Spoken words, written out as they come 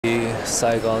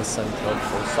Saigon Central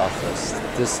Post Office.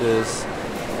 This is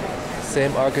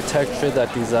same architecture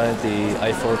that designed the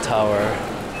Eiffel Tower.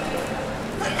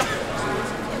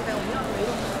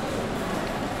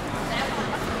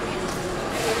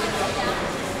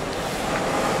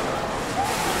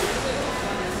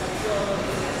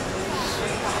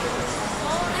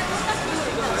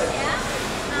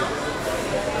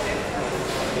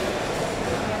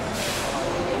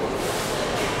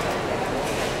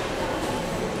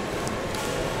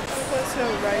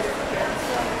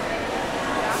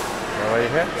 Right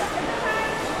here?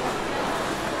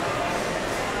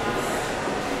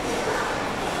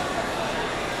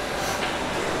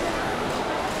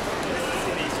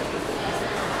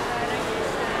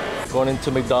 Going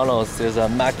into McDonald's, there's a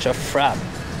matcha frap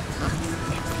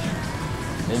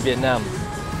in Vietnam.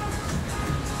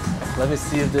 Let me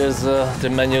see if there's the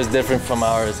menu is different from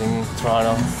ours in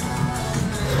Toronto.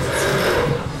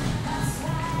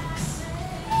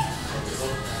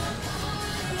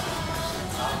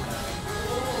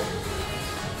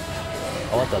 I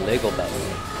want the Lego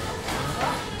battery.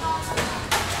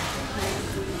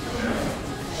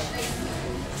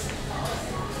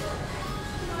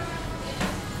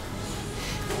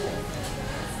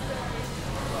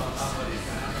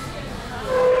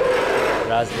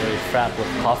 Raspberry frap with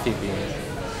coffee beans.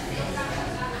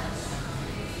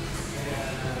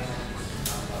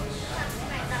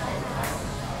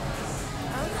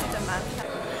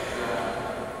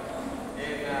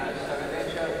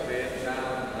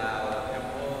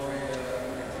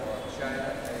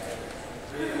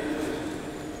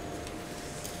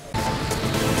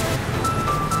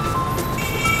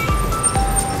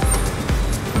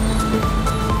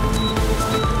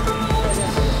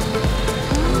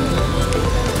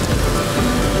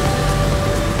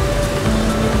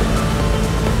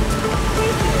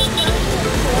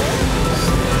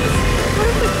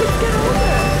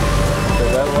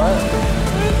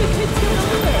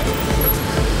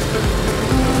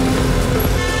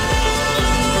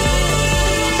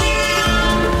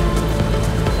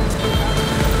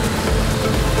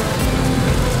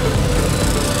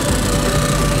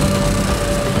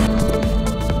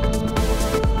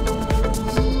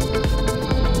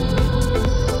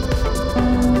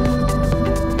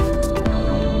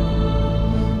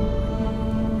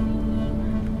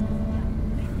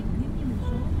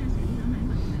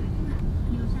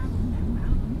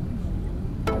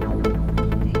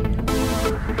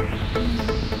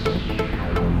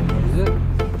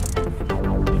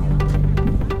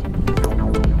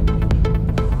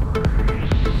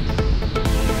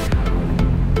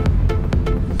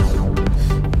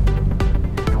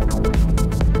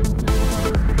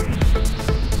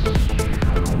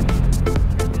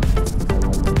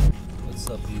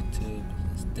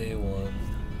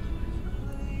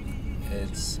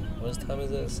 What time is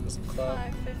this? 6 o'clock?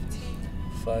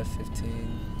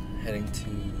 5:15. Heading to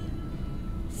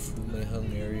Phu My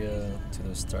Hung area to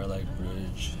the Starlight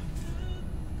Bridge.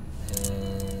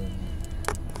 And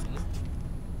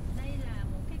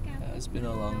yeah, it's been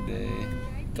a long day.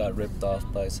 Got ripped off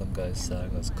by some guys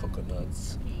selling us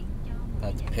coconuts.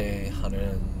 Had to pay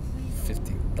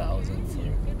 $150,000 for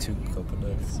 2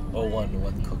 coconuts. Or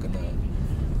one coconut.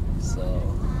 So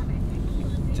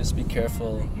just be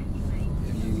careful.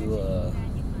 If you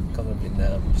come to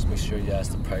Vietnam, just make sure you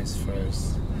ask the price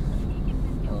first.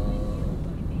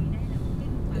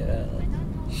 Yeah,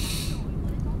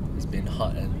 it's been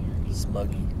hot and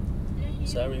smuggy.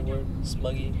 Is that a word?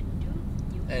 Smuggy?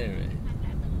 Anyway.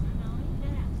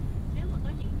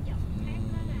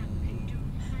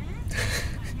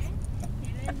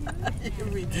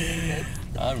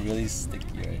 I'm really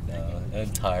sticky right now.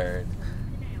 I'm tired.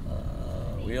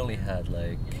 We only had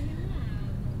like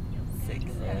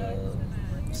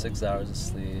 6 hours of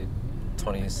sleep,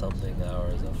 20 something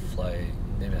hours of flight,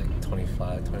 maybe like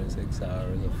 25, 26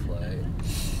 hours of flight.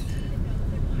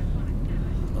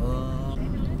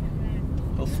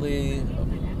 Hopefully,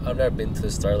 I've never been to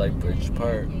the Starlight Bridge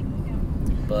part,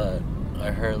 but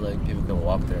I heard like people can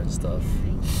walk there and stuff.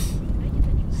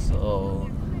 So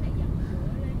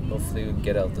hopefully we can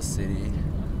get out the city.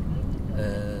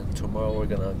 And tomorrow we're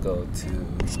gonna go to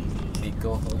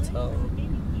Nico Hotel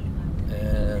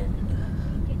and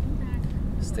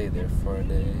stay there for a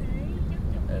day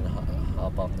and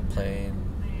hop off the plane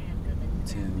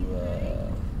to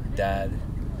Dad,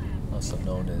 also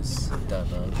known as Da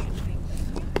Nang.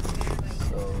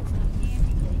 So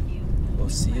we'll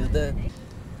see you then.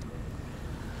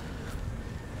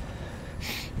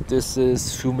 This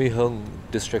is Phu My Hung,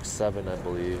 District 7, I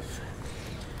believe.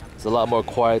 It's a lot more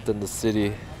quiet than the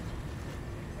city.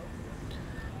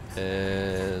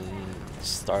 And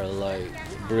Starlight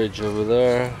Bridge over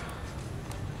there.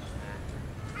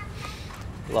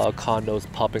 A lot of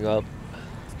condos popping up.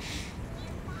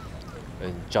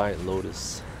 And giant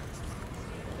lotus.